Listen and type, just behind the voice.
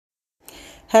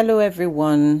Hello,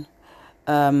 everyone.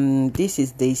 This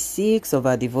is day 6 of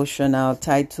our devotional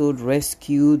titled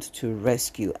Rescued to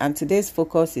Rescue. And today's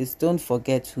focus is don't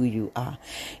forget who you are.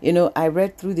 I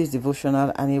read through this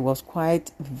devotional and it was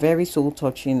quite very soul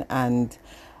touching. And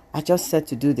I just said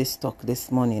to do this talk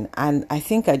this morning. And I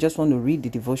think I just want to read the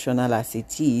devotional as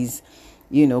it is.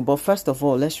 But first of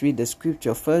all, let's read the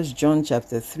scripture. 1 John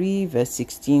chapter 3, verse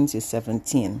 16 to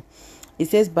 17. It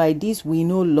says, by this we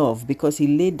know love, because he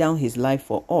laid down his life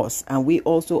for us, and we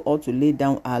also ought to lay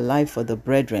down our life for the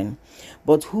brethren.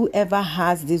 But whoever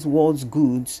has this world's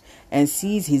goods and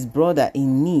sees his brother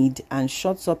in need and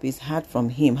shuts up his heart from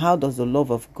him, how does the love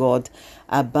of God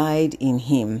abide in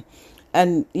him?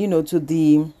 And, to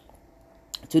the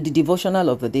devotional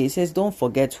of the day, it says, don't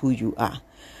forget who you are.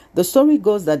 The story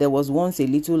goes that there was once a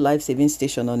little life-saving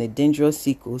station on a dangerous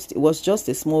seacoast. It was just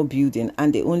a small building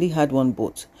and they only had one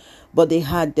boat. But they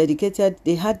had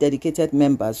dedicated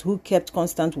members who kept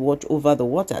constant watch over the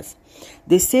waters.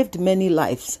 They saved many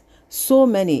lives. So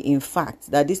many, in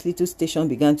fact, that this little station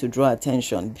began to draw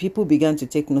attention. People began to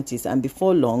take notice, and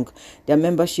before long, their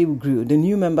membership grew. The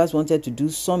new members wanted to do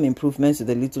some improvements to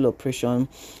the little operation,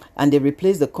 and they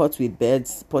replaced the cots with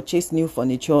beds, purchased new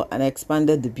furniture, and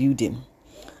expanded the building.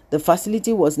 The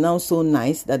facility was now so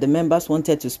nice that the members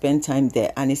wanted to spend time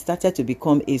there, and it started to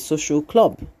become a social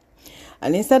club.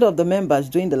 And instead of the members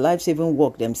doing the life-saving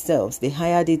work themselves, they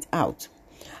hired it out.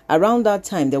 Around that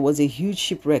time, there was a huge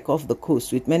shipwreck off the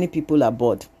coast with many people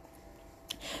aboard.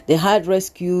 The hired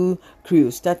rescue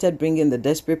crew started bringing the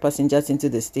desperate passengers into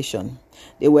the station.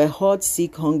 They were hot,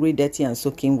 sick, hungry, dirty, and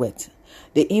soaking wet.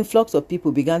 The influx of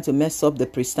people began to mess up the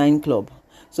pristine club.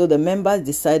 So the members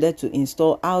decided to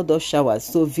install outdoor showers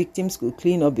so victims could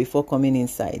clean up before coming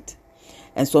inside.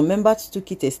 And some members took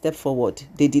it a step forward.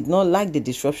 They did not like the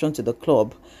disruption to the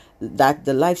club that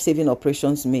the life-saving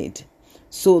operations made.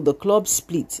 So the club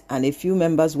split and a few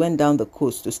members went down the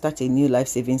coast to start a new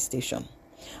life-saving station.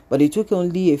 But it took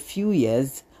only a few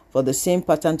years for the same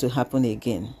pattern to happen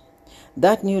again.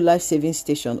 That new life-saving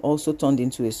station also turned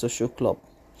into a social club.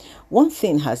 One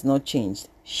thing has not changed.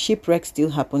 Shipwrecks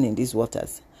still happen in these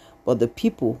waters. But the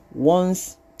people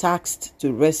once tasked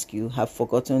to rescue have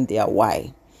forgotten their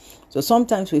why. So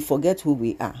sometimes we forget who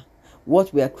we are,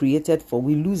 what we are created for.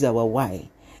 We lose our why.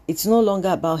 It's no longer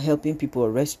about helping people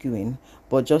or rescuing,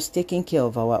 but just taking care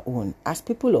of our own. As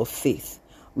people of faith,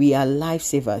 we are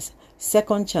lifesavers,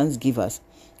 second chance givers,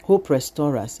 hope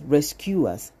restorers,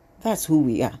 rescuers. That's who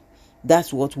we are.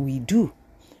 That's what we do.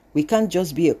 We can't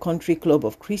just be a country club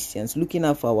of Christians looking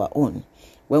out for our own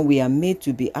when we are made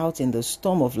to be out in the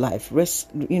storm of life,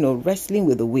 wrestling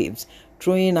with the waves,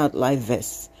 throwing out life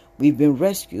vests. We've been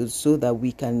rescued so that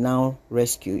we can now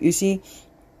rescue. You see,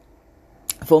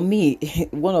 for me,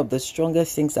 one of the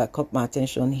strongest things that caught my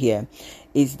attention here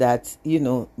is that,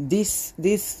 this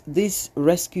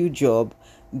rescue job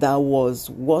that was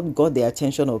what got the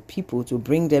attention of people to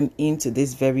bring them into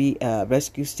this very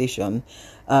rescue station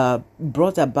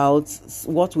brought about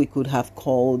what we could have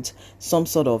called some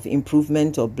sort of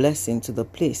improvement or blessing to the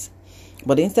place.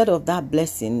 But instead of that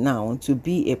blessing now to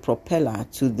be a propeller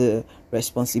to the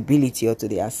responsibility or to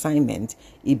the assignment,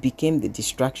 it became the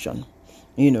distraction.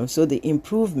 So the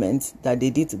improvement that they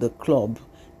did to the club,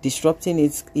 disrupting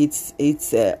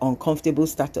its uncomfortable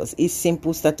status, its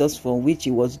simple status from which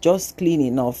it was just clean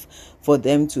enough for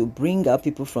them to bring out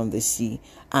people from the sea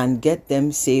and get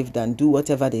them saved and do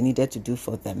whatever they needed to do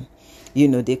for them.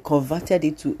 They converted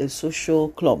it to a social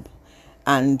club.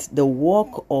 And the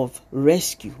work of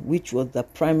rescue, which was the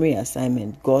primary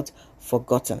assignment, got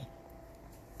forgotten.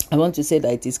 I want to say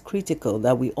that it is critical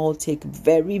that we all take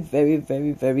very, very,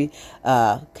 very, very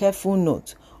careful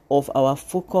note of our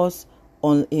focus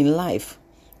in life,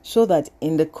 so that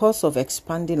in the course of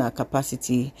expanding our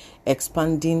capacity,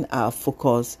 expanding our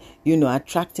focus,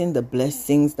 attracting the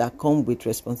blessings that come with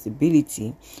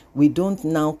responsibility, we don't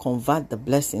now convert the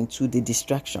blessing to the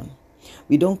distraction.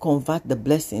 We don't convert the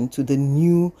blessing to the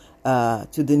new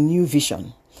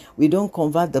vision. We don't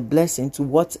convert the blessing to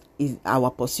what is our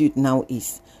pursuit now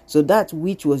is. So that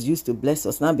which was used to bless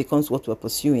us now becomes what we're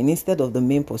pursuing instead of the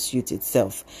main pursuit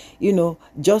itself.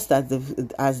 Just as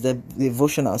the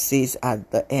devotional says at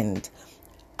the end,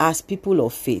 as people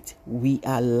of faith, we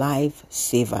are life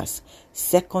savers,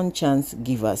 second chance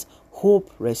givers,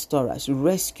 hope restorers,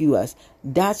 rescuers.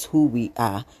 That's who we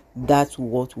are. That's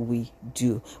what we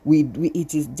do.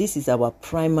 This is our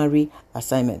primary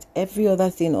assignment. Every other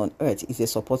thing on earth is a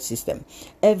support system.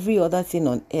 Every other thing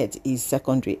on earth is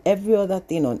secondary. Every other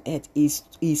thing on earth is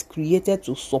created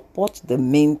to support the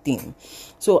main thing.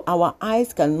 So our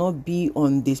eyes cannot be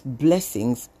on these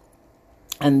blessings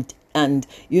and and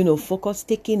focus,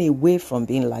 taking away from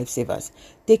being lifesavers,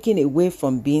 taking away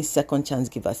from being second chance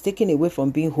givers, taking away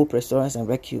from being hope restorers and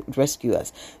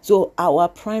rescuers. So our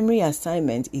primary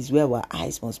assignment is where our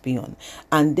eyes must be on,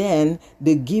 and then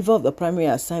the giver of the primary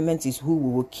assignment is who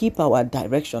we will keep our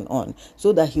direction on,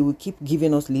 so that he will keep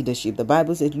giving us leadership. The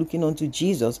Bible says, looking unto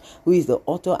Jesus, who is the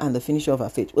author and the finisher of our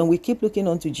faith. When we keep looking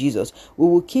unto Jesus, we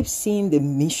will keep seeing the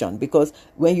mission, because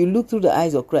when you look through the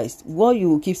eyes of Christ, what you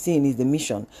will keep seeing is the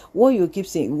mission. What you keep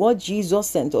saying, what Jesus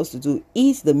sent us to do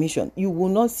is the mission. You will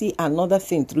not see another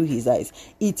thing through his eyes.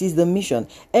 It is the mission.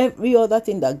 Every other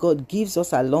thing that God gives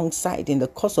us alongside in the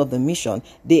course of the mission,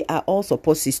 they are all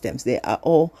support systems. They are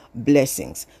all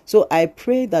blessings. So I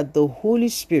pray that the Holy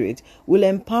Spirit will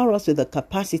empower us with the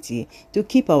capacity to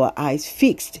keep our eyes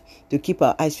fixed.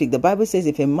 The Bible says,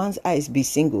 if a man's eyes be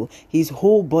single, his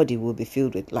whole body will be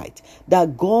filled with light.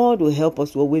 That God will help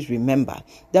us to always remember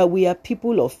that we are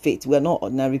people of faith. We are not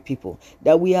ordinary people.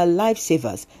 That we are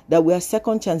lifesavers. That we are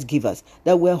second chance givers.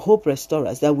 That we are hope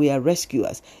restorers. That we are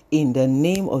rescuers. In the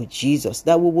name of Jesus.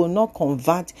 That we will not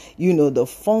convert, the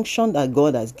function that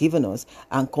God has given us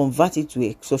and convert it to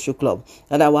a social club.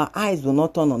 That our eyes will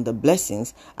not turn on the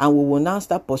blessings, and we will now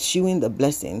start pursuing the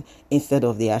blessing instead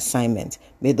of the assignment.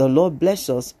 May the Lord bless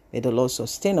us. May the Lord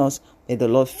sustain us. May the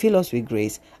Lord fill us with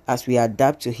grace as we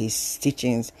adapt to his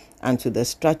teachings and to the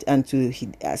his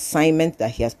assignment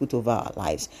that he has put over our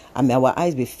lives. And may our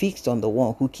eyes be fixed on the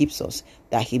one who keeps us,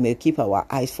 that he may keep our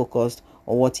eyes focused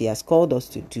on what he has called us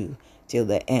to do till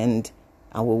the end.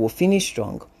 And we will finish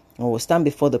strong, and we will stand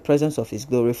before the presence of his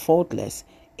glory faultless.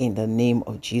 In the name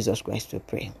of Jesus Christ we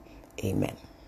pray. Amen.